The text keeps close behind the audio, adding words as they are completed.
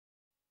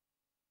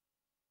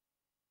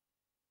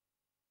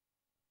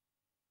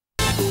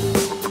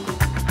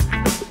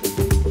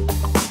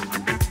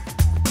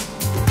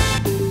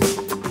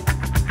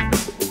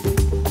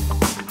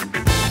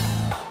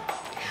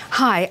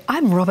Hi,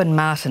 I'm Robin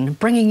Martin,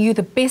 bringing you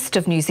the best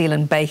of New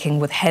Zealand baking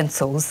with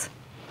Hansells.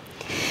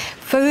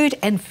 Food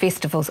and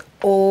festivals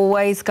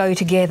always go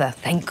together,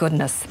 thank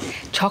goodness.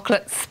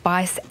 Chocolate,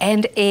 spice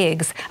and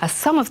eggs are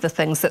some of the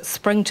things that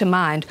spring to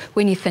mind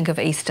when you think of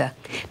Easter.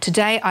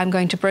 Today I'm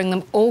going to bring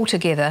them all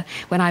together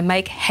when I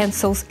make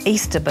Hansells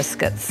Easter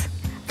Biscuits.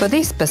 For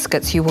these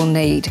biscuits you will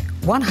need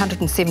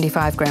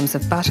 175 grams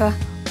of butter,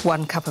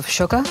 1 cup of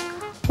sugar,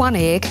 1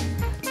 egg,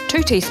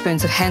 2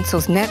 teaspoons of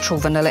Hansells natural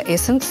vanilla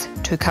essence,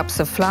 2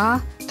 cups of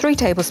flour, 3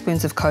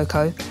 tablespoons of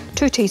cocoa,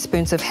 2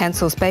 teaspoons of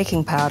Hansells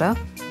baking powder,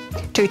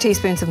 2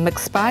 teaspoons of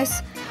mixed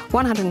spice,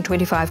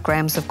 125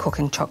 grams of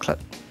cooking chocolate.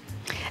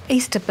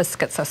 Easter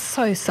biscuits are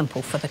so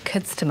simple for the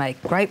kids to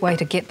make. Great way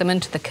to get them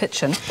into the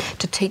kitchen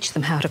to teach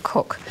them how to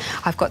cook.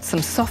 I've got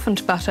some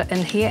softened butter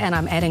in here and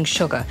I'm adding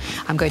sugar.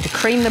 I'm going to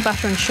cream the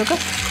butter and sugar.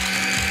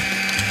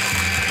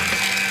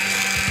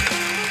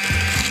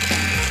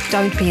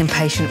 Don't be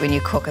impatient when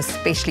you cook,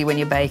 especially when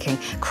you're baking.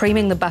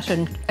 Creaming the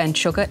butter and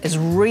sugar is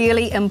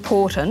really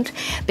important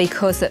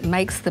because it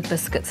makes the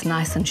biscuits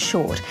nice and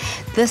short.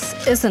 This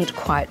isn't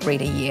quite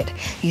ready yet.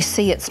 You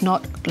see, it's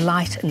not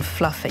light and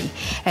fluffy,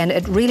 and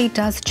it really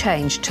does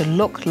change to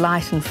look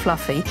light and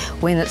fluffy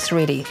when it's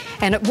ready.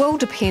 And it will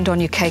depend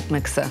on your cake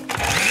mixer.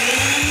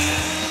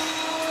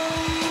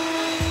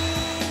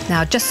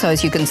 Now, just so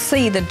as you can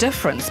see the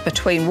difference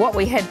between what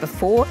we had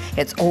before,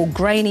 it's all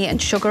grainy and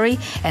sugary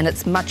and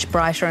it's much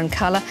brighter in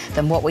colour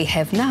than what we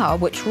have now,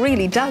 which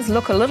really does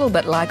look a little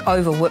bit like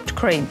over whipped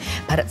cream,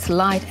 but it's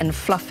light and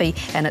fluffy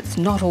and it's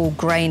not all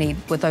grainy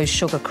with those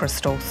sugar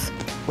crystals.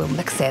 We'll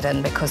mix that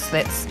in because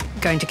that's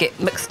going to get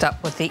mixed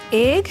up with the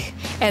egg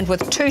and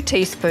with 2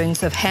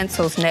 teaspoons of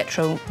Hansells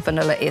natural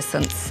vanilla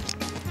essence.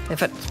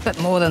 If it's a bit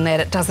more than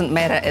that, it doesn't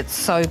matter, it's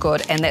so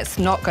good, and that's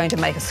not going to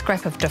make a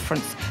scrap of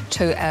difference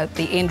to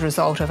the end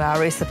result of our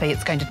recipe.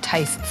 It's going to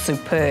taste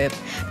superb.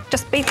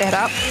 Just beat that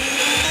up.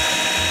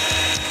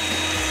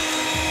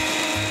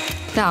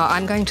 Now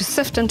I'm going to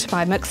sift into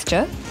my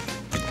mixture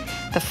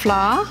the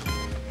flour.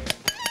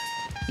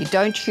 You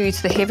don't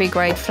use the heavy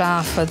grade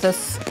flour for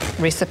this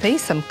recipe.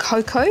 Some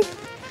cocoa,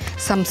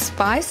 some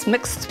spice,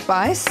 mixed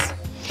spice,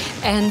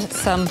 and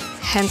some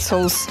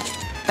Hansells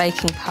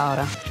baking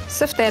powder.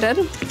 Sift that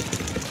in.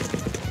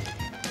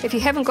 If you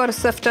haven't got a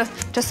sifter,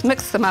 just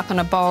mix them up in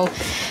a bowl.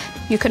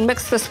 You can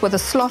mix this with a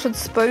slotted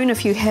spoon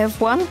if you have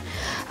one,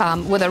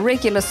 with a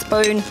regular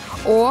spoon,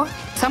 or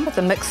some of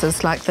the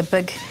mixers, like the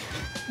big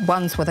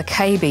ones with a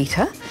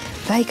K-beater,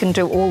 they can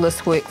do all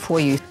this work for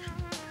you.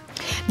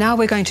 Now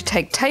we're going to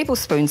take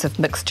tablespoons of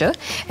mixture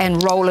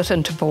and roll it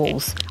into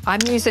balls. I'm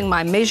using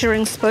my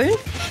measuring spoon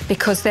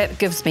because that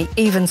gives me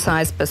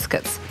even-sized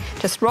biscuits.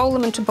 Just roll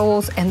them into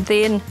balls and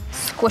then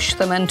squish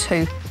them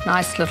into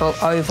nice little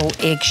oval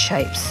egg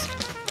shapes.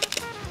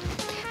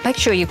 Make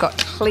sure you've got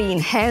clean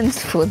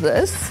hands for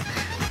this.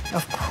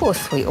 Of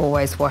course, we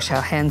always wash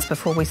our hands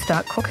before we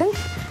start cooking.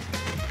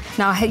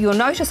 Now, you'll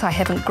notice I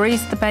haven't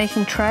greased the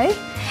baking tray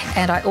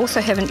and I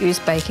also haven't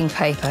used baking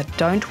paper.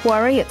 Don't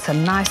worry, it's a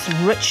nice,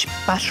 rich,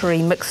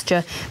 buttery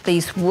mixture.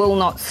 These will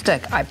not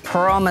stick, I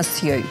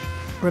promise you.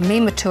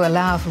 Remember to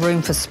allow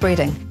room for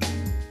spreading.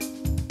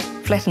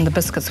 Flatten the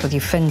biscuits with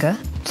your finger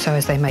so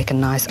as they make a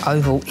nice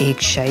oval egg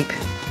shape.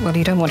 Well,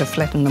 you don't want to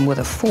flatten them with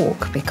a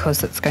fork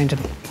because it's going to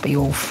be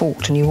all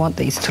forked, and you want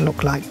these to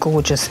look like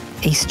gorgeous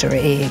Easter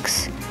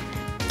eggs.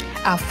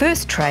 Our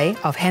first tray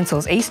of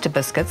Hansells Easter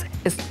Biscuits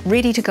is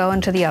ready to go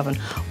into the oven,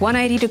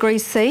 180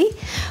 degrees C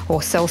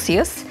or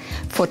Celsius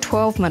for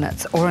 12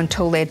 minutes or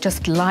until they're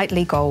just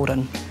lightly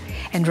golden.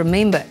 And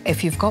remember,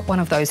 if you've got one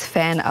of those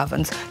fan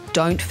ovens,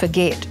 don't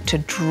forget to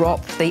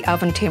drop the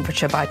oven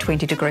temperature by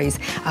 20 degrees,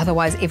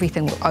 otherwise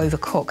everything will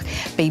overcook,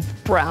 be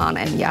brown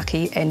and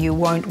yucky, and you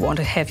won't want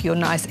to have your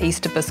nice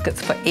Easter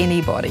biscuits for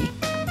anybody.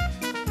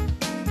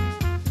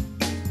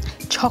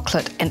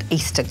 Chocolate and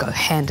Easter go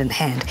hand in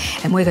hand,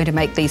 and we're going to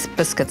make these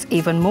biscuits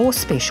even more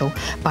special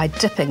by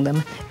dipping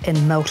them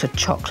in melted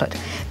chocolate.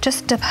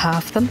 Just dip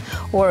half them,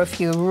 or if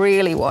you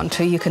really want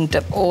to, you can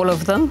dip all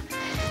of them.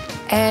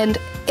 And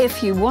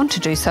if you want to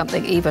do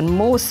something even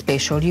more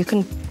special, you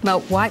can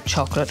melt white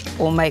chocolate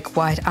or make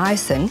white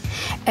icing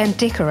and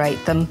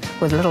decorate them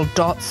with little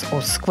dots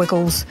or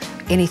squiggles,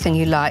 anything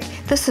you like.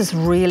 This is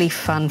really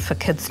fun for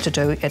kids to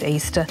do at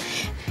Easter.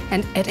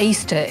 And at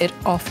Easter, it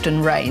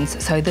often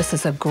rains, so this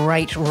is a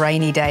great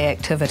rainy day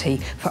activity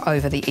for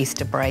over the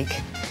Easter break.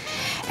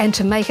 And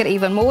to make it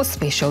even more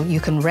special, you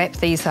can wrap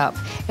these up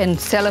in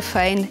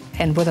cellophane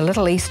and with a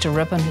little Easter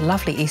ribbon,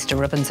 lovely Easter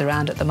ribbons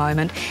around at the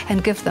moment,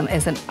 and give them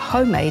as a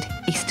homemade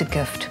Easter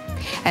gift.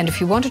 And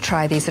if you want to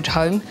try these at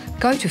home,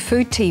 go to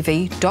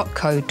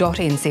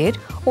foodtv.co.nz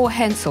or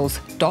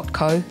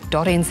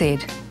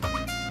hansells.co.nz.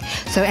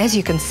 So as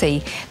you can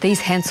see, these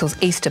Hansells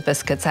Easter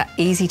biscuits are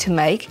easy to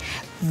make,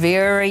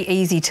 very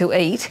easy to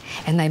eat,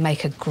 and they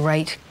make a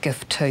great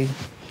gift too.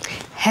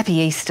 Happy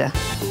Easter.